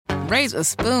raise a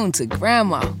spoon to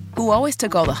Grandma, who always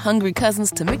took all the hungry cousins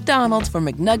to McDonald's for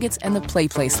McNuggets and the Play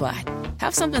Slide.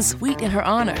 Have something sweet in her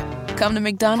honor. Come to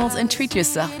McDonald's and treat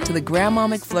yourself to the Grandma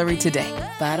McFlurry today.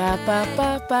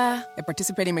 Ba-da-ba-ba-ba. At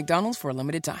participating McDonald's for a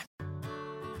limited time.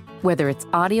 Whether it's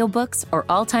audiobooks or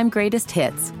all-time greatest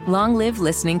hits, long live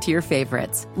listening to your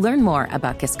favorites. Learn more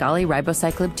about Kisqali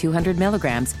Ribociclib 200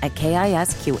 milligrams at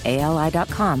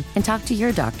KISQALI.com and talk to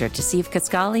your doctor to see if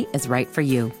Kisqali is right for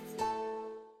you.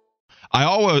 I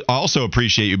also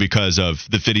appreciate you because of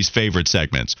the Fitty's favorite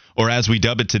segments, or as we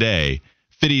dub it today,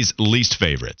 Fitty's least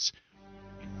favorites.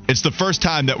 It's the first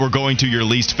time that we're going to your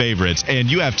least favorites, and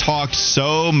you have talked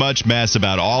so much mess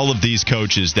about all of these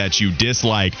coaches that you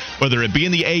dislike, whether it be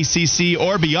in the ACC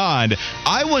or beyond.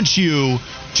 I want you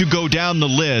to go down the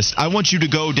list. I want you to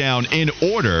go down in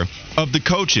order of the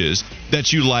coaches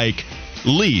that you like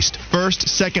least. First,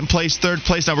 second place, third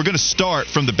place. Now, we're going to start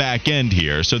from the back end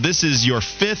here. So this is your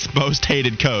fifth most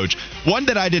hated coach. One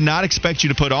that I did not expect you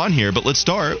to put on here, but let's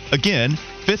start again.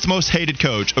 Fifth most hated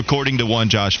coach, according to one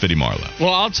Josh Fitty Marlowe.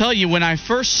 Well, I'll tell you, when I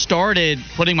first started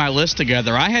putting my list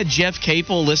together, I had Jeff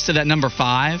Capel listed at number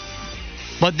 5,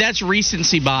 but that's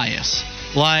recency bias.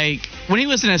 Like, when he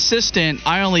was an assistant,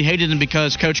 I only hated him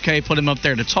because Coach K put him up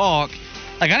there to talk.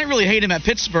 Like, I didn't really hate him at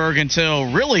Pittsburgh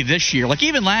until really this year. Like,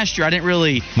 even last year, I didn't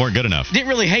really... More good enough. Didn't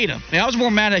really hate him. I was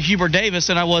more mad at Hubert Davis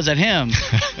than I was at him.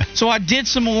 So I did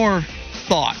some more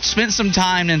thought. Spent some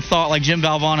time and thought like Jim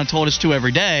Valvano told us to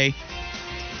every day.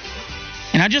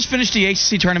 And I just finished the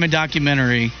ACC tournament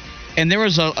documentary, and there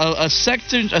was a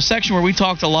section where we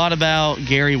talked a lot about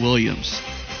Gary Williams.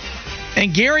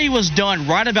 And Gary was done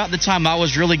right about the time I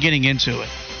was really getting into it.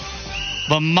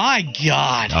 But my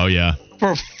God. Oh, yeah.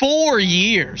 For 4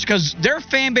 years, because their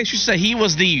fan base used to say he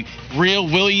was the real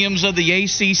Williams of the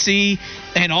ACC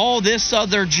and all this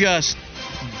other just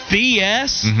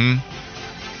BS. Mm-hmm.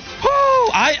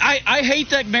 Woo! I hate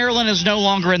that Maryland is no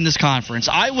longer in this conference.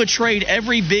 I would trade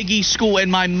every Big East school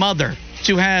and my mother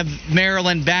to have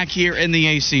Maryland back here in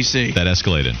the ACC. That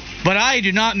escalated. But I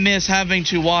do not miss having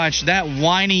to watch that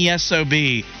whiny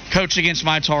SOB coach against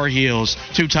my Tar Heels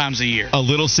 2 times a year. A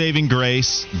little saving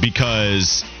grace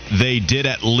because they did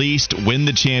at least win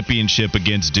the championship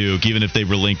against Duke, even if they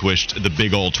relinquished the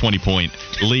big old 20-point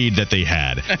lead that they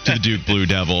had to the Duke Blue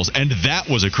Devils. And that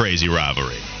was a crazy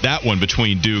rivalry. That one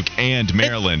between Duke and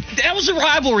Maryland. That was a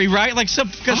rivalry, right? Like,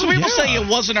 because some people say it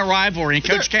wasn't a rivalry. And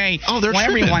Coach K,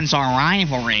 everyone's a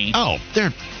rivalry.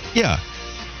 Yeah.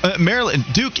 Maryland,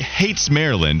 Duke hates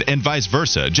Maryland and vice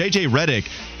versa. J.J. Redick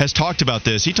has talked about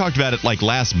this. He talked about it like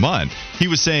last month. He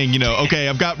was saying, okay,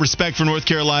 I've got respect for North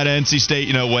Carolina, NC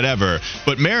State, whatever.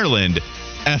 But Maryland,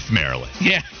 F Maryland.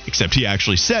 Yeah. Except he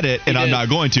actually said it, and I'm not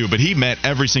going to, but he meant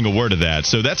every single word of that.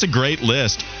 So that's a great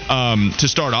list to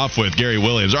start off with, Gary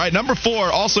Williams. All right, number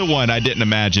 4, also one I didn't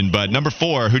imagine, but number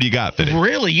 4, who do you got, Fitty?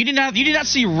 Really? You did not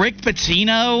see Rick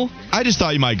Pitino? I just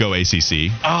thought you might go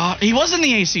ACC. He was in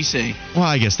the ACC. Well,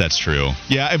 I guess that's true.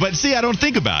 Yeah, but see, I don't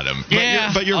think about him.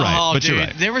 Yeah. But you're right. But dude, you're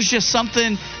right. There was just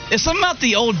something. It's something about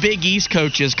the old Big East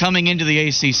coaches coming into the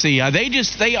ACC.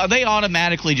 They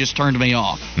automatically just turned me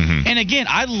off. Mm-hmm. And again,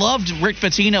 I loved Rick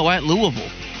Pitino at Louisville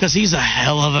because he's a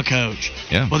hell of a coach.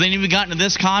 Yeah. Well, then we got into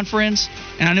this conference,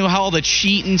 and I knew how all the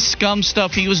cheating scum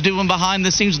stuff he was doing behind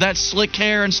the scenes, that slick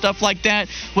hair and stuff like that.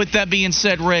 With that being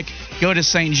said, Rick, go to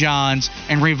St. John's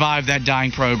and revive that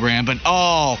dying program. But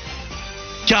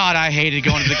God, I hated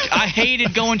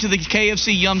going to the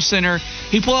KFC Yum Center.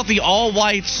 He pulled out the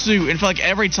all-white suit and felt like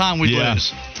every time we'd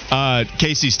lose.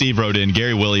 Casey Steve wrote in,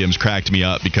 Gary Williams cracked me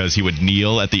up because he would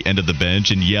kneel at the end of the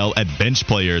bench and yell at bench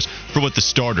players for what the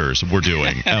starters were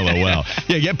doing. LOL.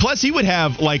 Yeah. Plus, he would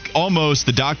have like almost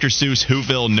the Dr. Seuss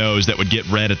Whoville nose that would get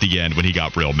red at the end when he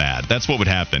got real mad. That's what would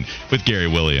happen with Gary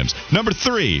Williams. Number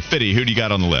 3, Fitty, who do you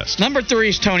got on the list? Number 3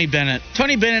 is Tony Bennett.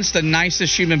 Tony Bennett's the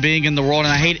nicest human being in the world,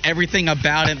 and I hate everything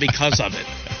about it because of it.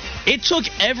 It took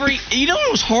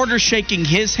it was harder shaking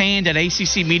his hand at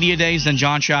ACC Media Days than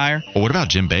John Shire? Well, what about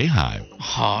Jim Boeheim?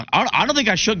 I don't think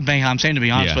I shook Boeheim's hand, to be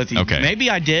honest with you. Okay.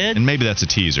 Maybe I did. And maybe that's a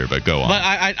teaser, but go on. But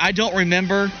I don't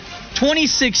remember.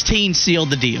 2016 sealed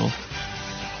the deal.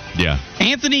 Yeah.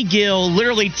 Anthony Gill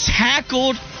literally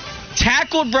tackled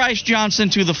Bryce Johnson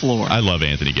to the floor. I love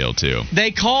Anthony Gill, too. They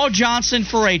called Johnson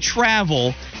for a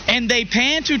travel, and they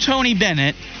panned to Tony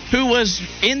Bennett, who was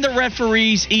in the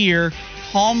referee's ear,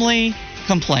 calmly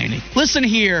complaining. Listen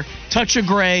here, touch of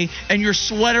gray, and your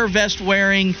sweater vest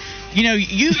wearing.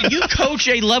 You coach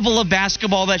a level of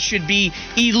basketball that should be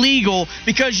illegal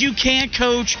because you can't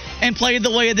coach and play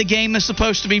the way the game is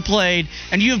supposed to be played.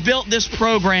 And you've built this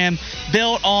program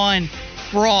built on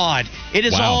fraud. It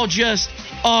is all just,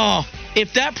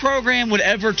 if that program would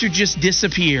ever to just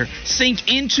disappear,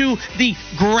 sink into the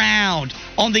ground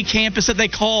on the campus that they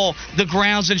call the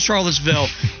grounds in Charlottesville,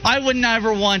 I would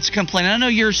never once complain. I know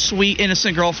your sweet,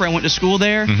 innocent girlfriend went to school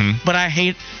there, but I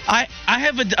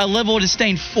have a level of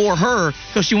disdain for her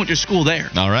because she went to school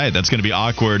there. All right, that's going to be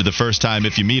awkward the first time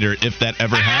if you meet her, if that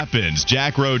ever happens.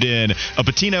 Jack wrote in, a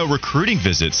Patino recruiting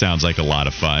visit sounds like a lot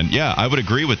of fun. Yeah, I would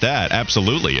agree with that.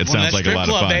 Absolutely. It sounds like a lot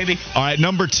of fun. Baby. All right,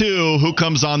 number 2, who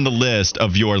comes on the list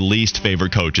of your least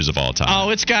favorite coaches of all time? Oh,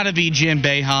 it's got to be Jim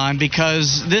Boeheim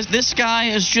because this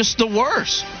guy is just the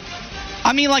worst.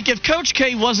 I mean, like, if Coach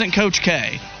K wasn't Coach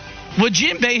K, would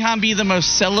Jim Boeheim be the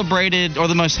most celebrated or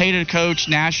the most hated coach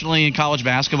nationally in college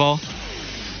basketball?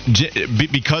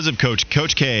 Because of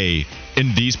Coach K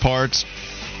in these parts,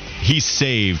 he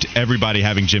saved everybody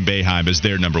having Jim Boeheim as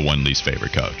their number 1 least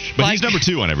favorite coach. But he's number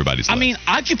 2 on everybody's list. I mean,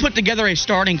 I could put together a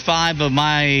starting 5 of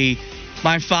my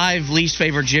 5 least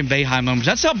favorite Jim Boeheim moments.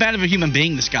 That's how bad of a human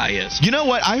being this guy is. You know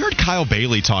what? I heard Kyle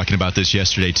Bailey talking about this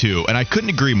yesterday, too, and I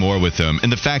couldn't agree more with him in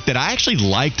the fact that I actually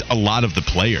liked a lot of the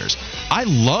players. I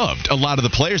loved a lot of the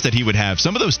players that he would have.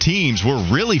 Some of those teams were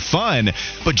really fun,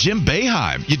 but Jim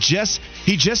Boeheim,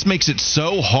 he just makes it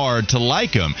so hard to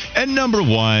like him. And number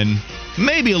 1,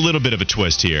 maybe a little bit of a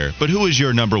twist here, but who is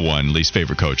your number 1 least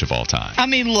favorite coach of all time? I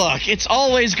mean, look, it's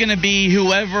always going to be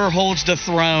whoever holds the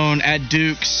throne at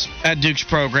Duke's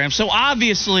program. So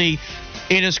obviously,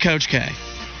 it is Coach K.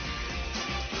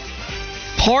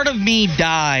 Part of me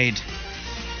died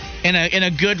in a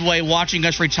good way watching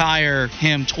us retire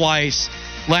him twice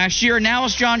last year. Now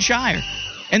it's John Shire.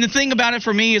 And the thing about it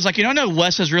for me is, like, I know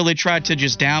Wes has really tried to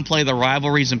just downplay the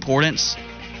rivalry's importance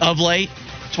of late.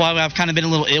 That's why I've kind of been a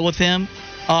little ill with him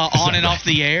on and off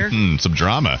the air. Some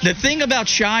drama. The thing about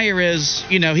Shire is,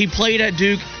 he played at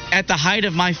Duke at the height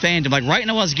of my fandom, like right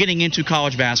now I was getting into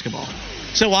college basketball.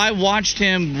 So I watched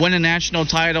him win a national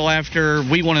title after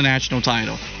we won a national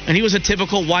title. And he was a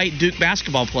typical white Duke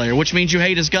basketball player, which means you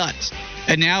hate his guts.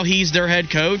 And now he's their head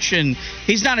coach, and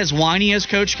he's not as whiny as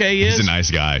Coach K is. He's a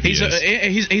nice guy.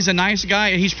 He's a nice guy,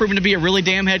 and he's proven to be a really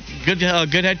damn good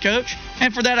head coach.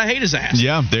 And for that, I hate his ass.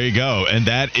 Yeah, there you go. And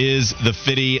that is the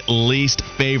Fitty least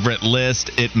favorite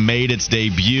list. It made its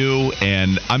debut,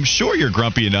 and I'm sure you're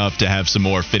grumpy enough to have some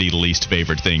more Fitty least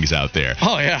favorite things out there.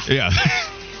 Oh, yeah. Yeah.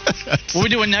 What are we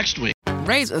doing next week?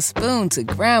 Raise a spoon to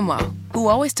Grandma, who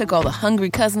always took all the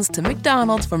hungry cousins to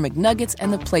McDonald's for McNuggets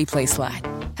and the Play Slide.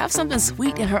 Have something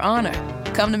sweet in her honor.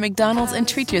 Come to McDonald's and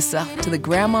treat yourself to the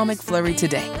Grandma McFlurry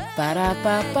today.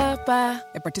 Ba-da-ba-ba-ba.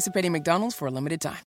 At participating McDonald's for a limited time.